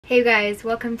Hey you guys,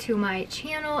 welcome to my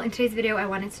channel. In today's video I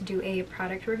wanted to do a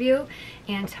product review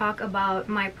and talk about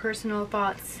my personal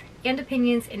thoughts and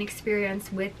opinions and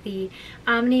experience with the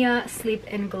Omnia Sleep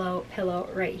and Glow pillow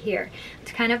right here.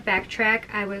 To kind of backtrack,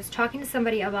 I was talking to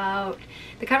somebody about,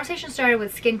 the conversation started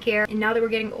with skincare, and now that we're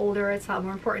getting older it's a lot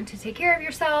more important to take care of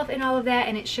yourself and all of that,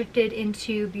 and it shifted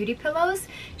into beauty pillows.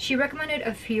 She recommended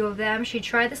a few of them. She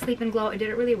tried the Sleep and Glow. It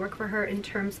didn't really work for her in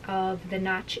terms of the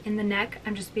notch in the neck.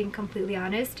 I'm just being completely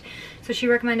honest. So she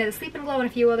recommended the Sleep and Glow and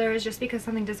a few others. Just because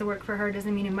something doesn't work for her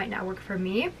doesn't mean it might not work for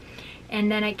me. And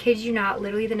then I kid you not,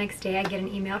 literally the next day I get an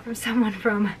email from someone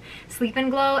from Sleep and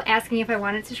Glow asking if I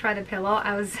wanted to try the pillow.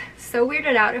 I was so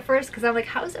weirded out at first because I'm like,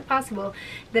 how is it possible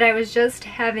that I was just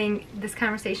having this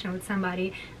conversation with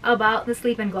somebody about the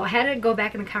Sleep and Glow? I had to go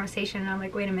back in the conversation and I'm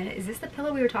like, wait a minute, is this the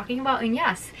pillow we were talking about? And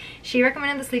yes, she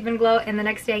recommended the Sleep and Glow, and the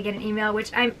next day I get an email,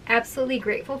 which I'm absolutely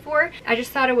grateful for. I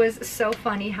just thought it was so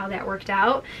funny how that worked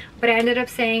out, but I ended up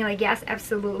saying like, yes,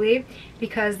 absolutely,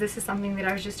 because this is something that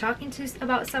I was just talking to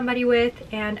about somebody with,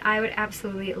 and I would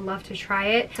absolutely love to try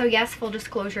it. So yes, full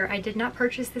disclosure, I did not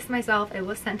purchase this myself. It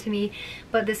was sent to me,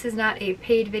 but this is not a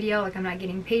paid video. Like, I'm not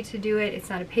getting paid to do it. It's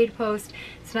not a paid post.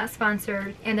 It's not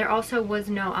sponsored, and there also was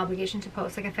no obligation to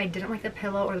post. Like, if I didn't like the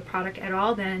pillow or the product at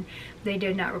all, then they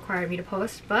did not require me to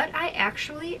post. But I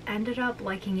actually ended up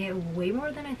liking it way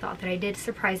more than I thought that I did,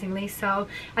 surprisingly. So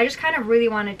I just kind of really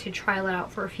wanted to trial it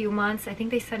out for a few months. I think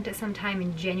they sent it sometime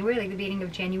in January, like the beginning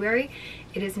of January.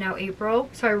 It is now April,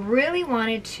 so I really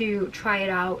wanted to try it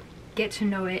out, get to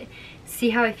know it,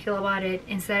 see how I feel about it,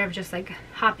 instead of just like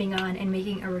hopping on and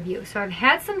making a review. So I've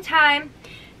had some time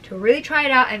to really try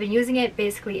it out. I've been using it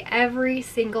basically every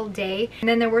single day, and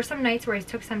then there were some nights where I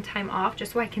took some time off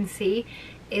just so I can see,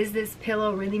 is this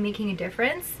pillow really making a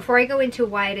difference? Before I go into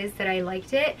why it is that I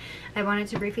liked it, I wanted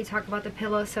to briefly talk about the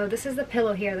pillow. So this is the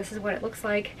pillow here. This is what it looks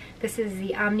like. This is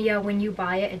the Omnia. When you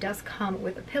buy it, it does come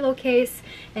with a pillowcase,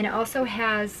 and it also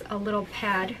has a little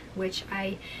pad, which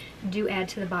I do add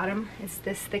to the bottom. It's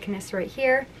this thickness right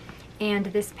here, and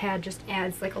this pad just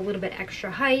adds like a little bit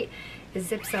extra height. It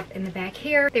zips up in the back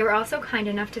here. They were also kind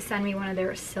enough to send me one of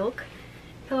their silk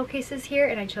pillowcases here,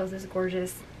 and I chose this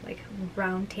gorgeous like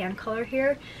brown tan color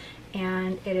here,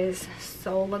 and it is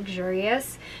so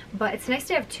luxurious. But it's nice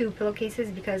to have two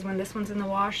pillowcases because when this one's in the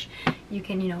wash, you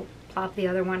can, you know, plop the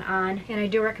other one on. And I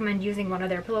do recommend using one of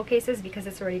their pillowcases because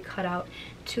it's already cut out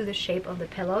to the shape of the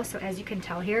pillow. So as you can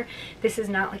tell here, this is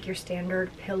not like your standard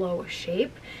pillow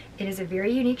shape. It is a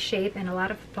very unique shape, and a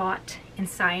lot of thought and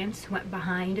science went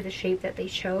behind the shape that they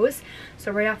chose.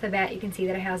 So right off the bat, you can see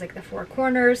that it has like the four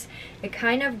corners. It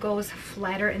kind of goes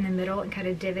flatter in the middle and kind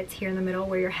of divots here in the middle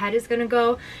where your head is going to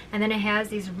go, and then it has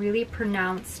these really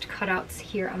pronounced cutouts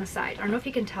here on the side. I don't know if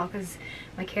you can tell because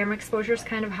my camera exposure is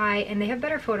kind of high, and they have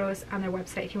better photos on their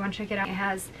website if you want to check it out. It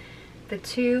has the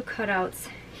two cutouts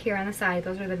here on the side.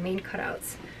 Those are the main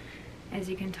cutouts, as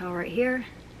you can tell right here.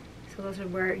 So those are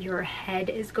where your head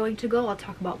is going to go. I'll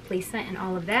talk about placement and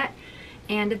all of that.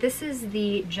 And this is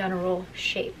the general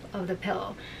shape of the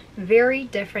pillow. Very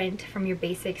different from your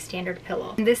basic standard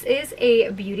pillow. This is a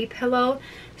beauty pillow,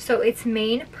 so its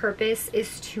main purpose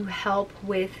is to help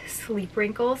with sleep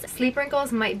wrinkles. Sleep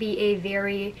wrinkles might be a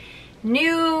very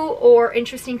new or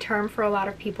interesting term for a lot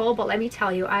of people, but let me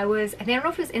tell you, I don't know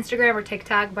if it was Instagram or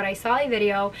TikTok, but I saw a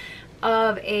video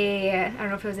of I don't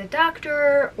know if it was a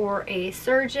doctor or a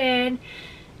surgeon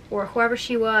or whoever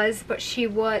she was, but she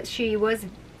was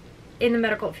in the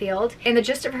medical field, and the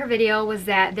gist of her video was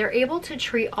that they're able to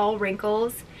treat all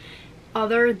wrinkles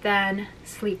other than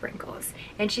sleep wrinkles.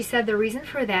 And she said the reason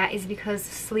for that is because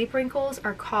sleep wrinkles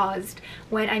are caused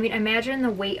when, I mean, imagine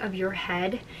the weight of your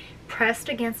head pressed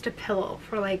against a pillow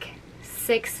for like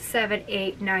 6, 7,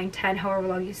 8, 9, 10, however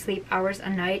long you sleep, hours a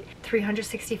night,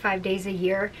 365 days a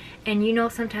year. And you know,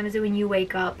 sometimes when you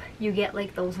wake up, you get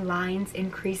like those lines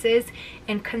and creases,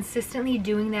 and consistently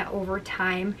doing that over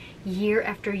time, year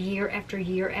after year after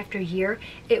year after year,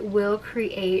 it will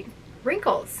create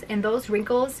wrinkles. And those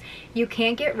wrinkles you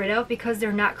can't get rid of because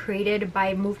they're not created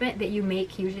by movement that you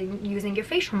make using your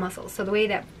facial muscles. So the way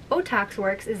that Botox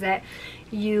works is that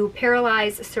you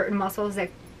paralyze certain muscles that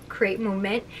create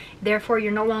movement, therefore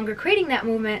you're no longer creating that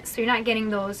movement, so you're not getting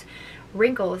those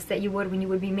wrinkles that you would when you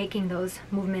would be making those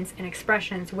movements and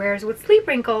expressions. Whereas with sleep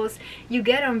wrinkles, you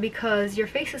get them because your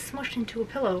face is smushed into a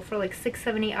pillow for like 6,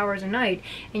 7, 8 hours a night,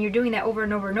 and you're doing that over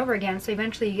and over and over again, so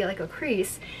eventually you get like a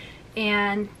crease,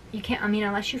 and you can't, I mean,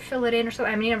 unless you fill it in or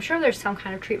something. I mean, I'm sure there's some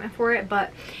kind of treatment for it,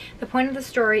 but the point of the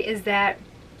story is that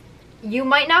you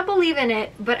might not believe in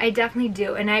it, but I definitely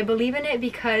do. And I believe in it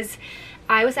because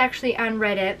I was actually on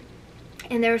Reddit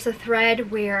and there was a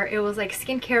thread where it was like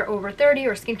skincare over 30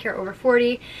 or skincare over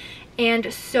 40.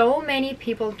 And so many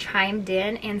people chimed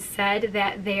in and said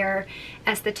that their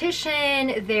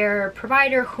esthetician, their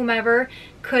provider, whomever,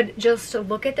 could just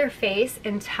look at their face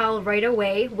and tell right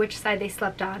away which side they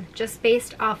slept on, just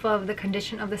based off of the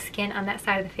condition of the skin on that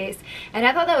side of the face. And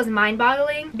I thought that was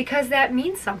mind-boggling, because that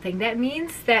means something. That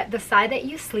means that the side that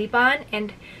you sleep on,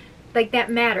 and like, that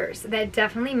matters. That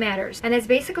definitely matters. And that's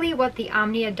basically what the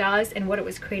Omnia does and what it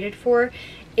was created for.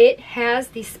 It has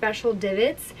these special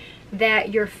divots that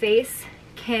your face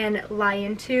can lie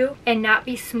into and not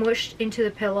be smushed into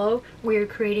the pillow, where you're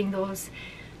creating those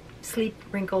sleep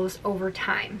wrinkles over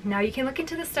time. Now, you can look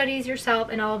into the studies yourself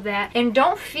and all of that, and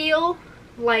don't feel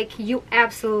like you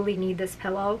absolutely need this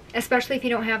pillow, especially if you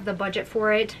don't have the budget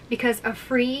for it, because a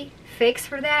free fix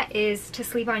for that is to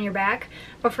sleep on your back.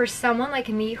 But for someone like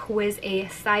me who is a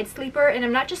side sleeper, and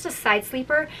I'm not just a side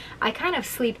sleeper, I kind of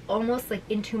sleep almost like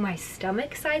into my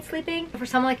stomach side sleeping. For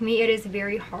someone like me, it is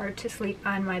very hard to sleep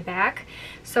on my back.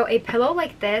 So a pillow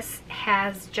like this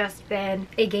has just been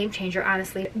a game changer,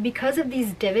 honestly, because of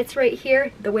these divots right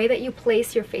here. The way that you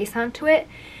place your face onto it,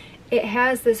 it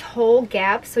has this whole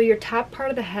gap, so your top part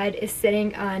of the head is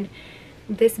sitting on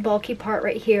this bulky part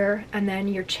right here, and then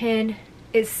your chin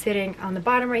is sitting on the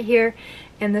bottom right here,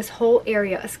 and this whole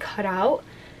area is cut out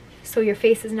so your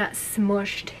face is not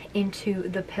smushed into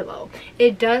the pillow.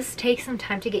 It does take some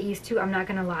time to get used to, I'm not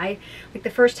gonna lie. Like, the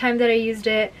first time that I used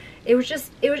it, it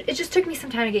just took me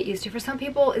some time to get used to. For some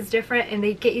people it's different and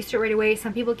they get used to it right away.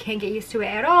 Some people can't get used to it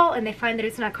at all and they find that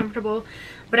it's not comfortable.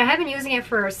 But I have been using it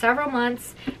for several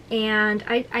months, and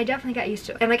I definitely got used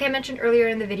to it. And like I mentioned earlier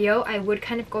in the video, I would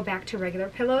kind of go back to regular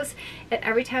pillows, and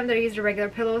every time that I used the regular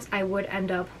pillows, I would end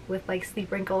up with like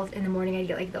sleep wrinkles. In the morning I'd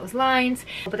get like those lines.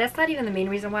 But that's not even the main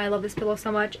reason why I love this pillow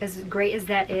so much, as great as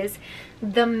that is.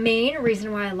 The main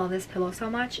reason why I love this pillow so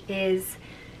much is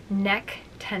neck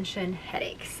tension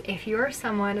headaches. If you're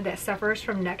someone that suffers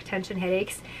from neck tension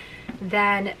headaches,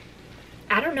 then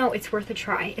I don't know, it's worth a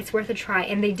try. It's worth a try.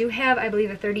 And they do have, I believe,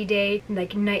 a 30-day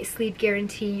like night sleep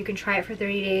guarantee. You can try it for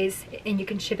 30 days and you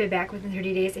can ship it back within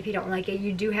 30 days if you don't like it.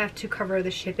 You do have to cover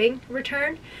the shipping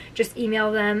return. Just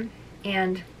email them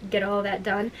and get all that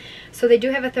done. So they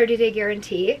do have a 30-day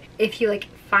guarantee if you like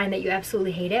find that you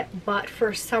absolutely hate it. But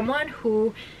for someone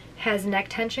who has neck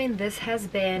tension, this has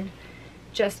been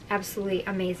just absolutely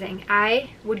amazing. I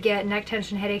would get neck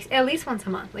tension headaches at least once a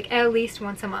month, like at least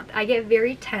once a month. I get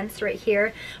very tense right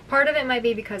here. Part of it might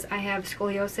be because I have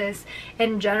scoliosis.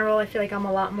 In general, I feel like I'm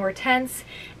a lot more tense,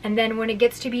 and then when it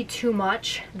gets to be too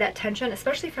much, that tension,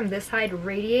 especially from this side,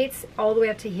 radiates all the way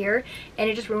up to here, and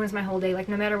it just ruins my whole day. Like,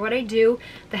 no matter what I do,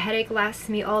 the headache lasts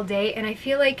me all day. And I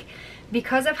feel like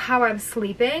because of how I'm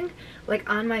sleeping, like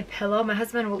on my pillow, my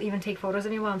husband will even take photos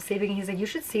of me while I'm sleeping, and he's like, you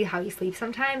should see how you sleep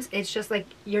sometimes. It's just like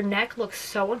your neck looks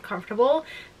so uncomfortable.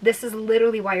 This is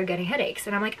literally why you're getting headaches.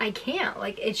 And I'm like, I can't.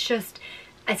 Like, it's just,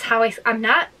 it's how I'm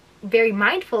not very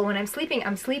mindful when I'm sleeping.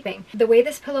 I'm sleeping. The way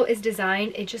this pillow is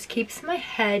designed, it just keeps my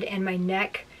head and my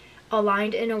neck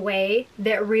aligned in a way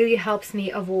that really helps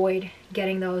me avoid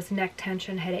getting those neck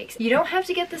tension headaches. You don't have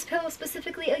to get this pillow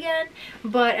specifically again,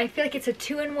 but I feel like it's a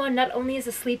two-in-one. Not only is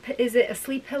it a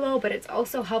sleep pillow, but it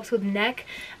also helps with neck.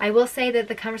 I will say that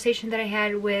the conversation that I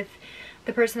had with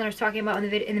the person that I was talking about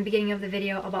in the beginning of the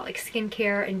video about like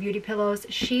skincare and beauty pillows,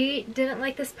 she didn't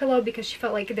like this pillow because she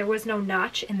felt like there was no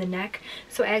notch in the neck.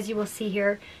 So as you will see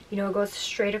here, you know, it goes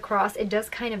straight across. It does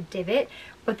kind of divot,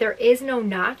 but there is no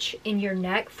notch in your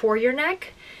neck for your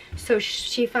neck. So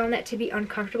she found that to be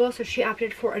uncomfortable, so she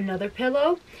opted for another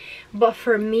pillow. But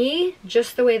for me,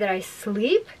 just the way that I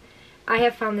sleep, I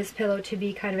have found this pillow to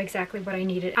be kind of exactly what I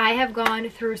needed. I have gone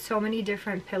through so many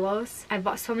different pillows. I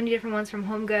bought so many different ones from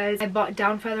HomeGoods. I bought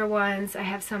down feather ones. I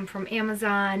have some from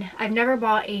Amazon. I've never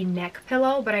bought a neck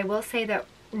pillow, but I will say that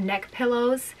neck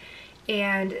pillows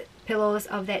and pillows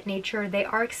of that nature, they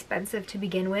are expensive to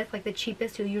begin with. Like, the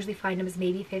cheapest you'll usually find them is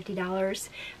maybe $50.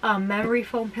 Memory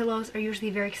foam pillows are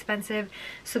usually very expensive.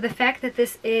 So the fact that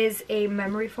this is a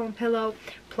memory foam pillow,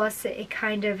 plus it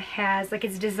kind of has, like,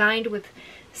 it's designed with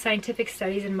scientific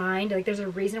studies in mind. Like, there's a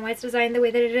reason why it's designed the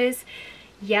way that it is.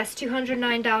 Yes,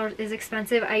 $209 is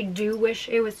expensive. I do wish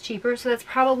it was cheaper. So that's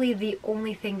probably the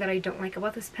only thing that I don't like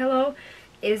about this pillow,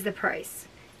 is the price.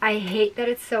 I hate that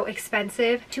it's so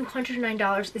expensive.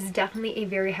 $209 is definitely a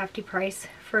very hefty price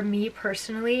for me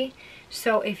personally.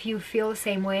 So if you feel the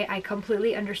same way, I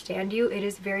completely understand you. It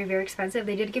is very, very expensive.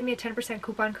 They did give me a 10%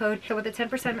 coupon code. So with the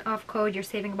 10% off code, you're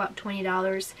saving about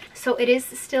 $20. So it is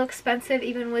still expensive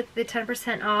even with the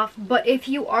 10% off. But if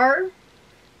you are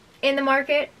in the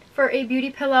market for a beauty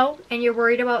pillow and you're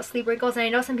worried about sleep wrinkles, and I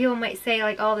know some people might say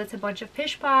like, oh, that's a bunch of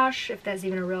pish posh, if that's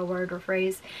even a real word or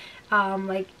phrase,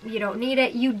 like you don't need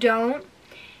it. You don't.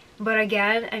 But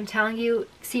again, I'm telling you,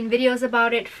 seen videos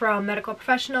about it from medical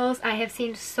professionals. I have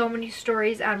seen so many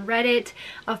stories on Reddit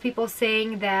of people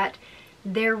saying that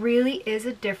there really is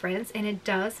a difference, and it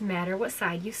does matter what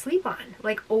side you sleep on.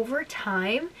 Like over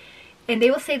time, and they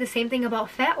will say the same thing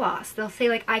about fat loss. They'll say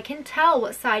like, I can tell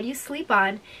what side you sleep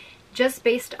on just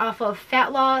based off of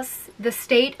fat loss, the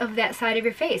state of that side of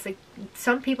your face. Like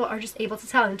some people are just able to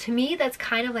tell, and to me that's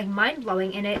kind of like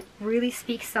mind-blowing, and it really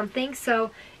speaks something. So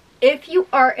if you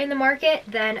are in the market,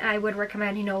 then I would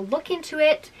recommend, you know, look into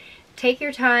it, take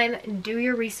your time, do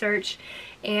your research,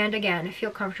 and again,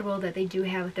 feel comfortable that they do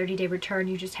have a 30-day return.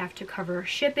 You just have to cover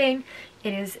shipping.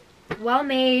 It is well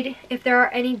made. If there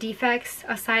are any defects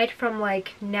aside from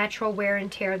like natural wear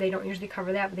and tear, they don't usually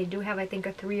cover that, but they do have, I think,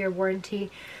 a 3-year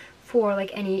warranty for like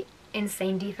any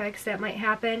insane defects that might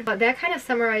happen. But that kind of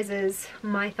summarizes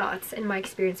my thoughts and my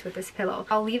experience with this pillow.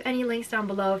 I'll leave any links down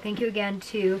below. Thank you again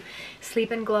to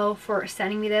Sleep and Glow for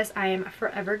sending me this. I am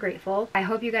forever grateful. I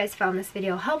hope you guys found this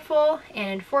video helpful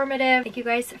and informative. Thank you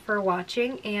guys for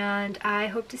watching, and I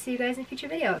hope to see you guys in future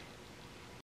videos.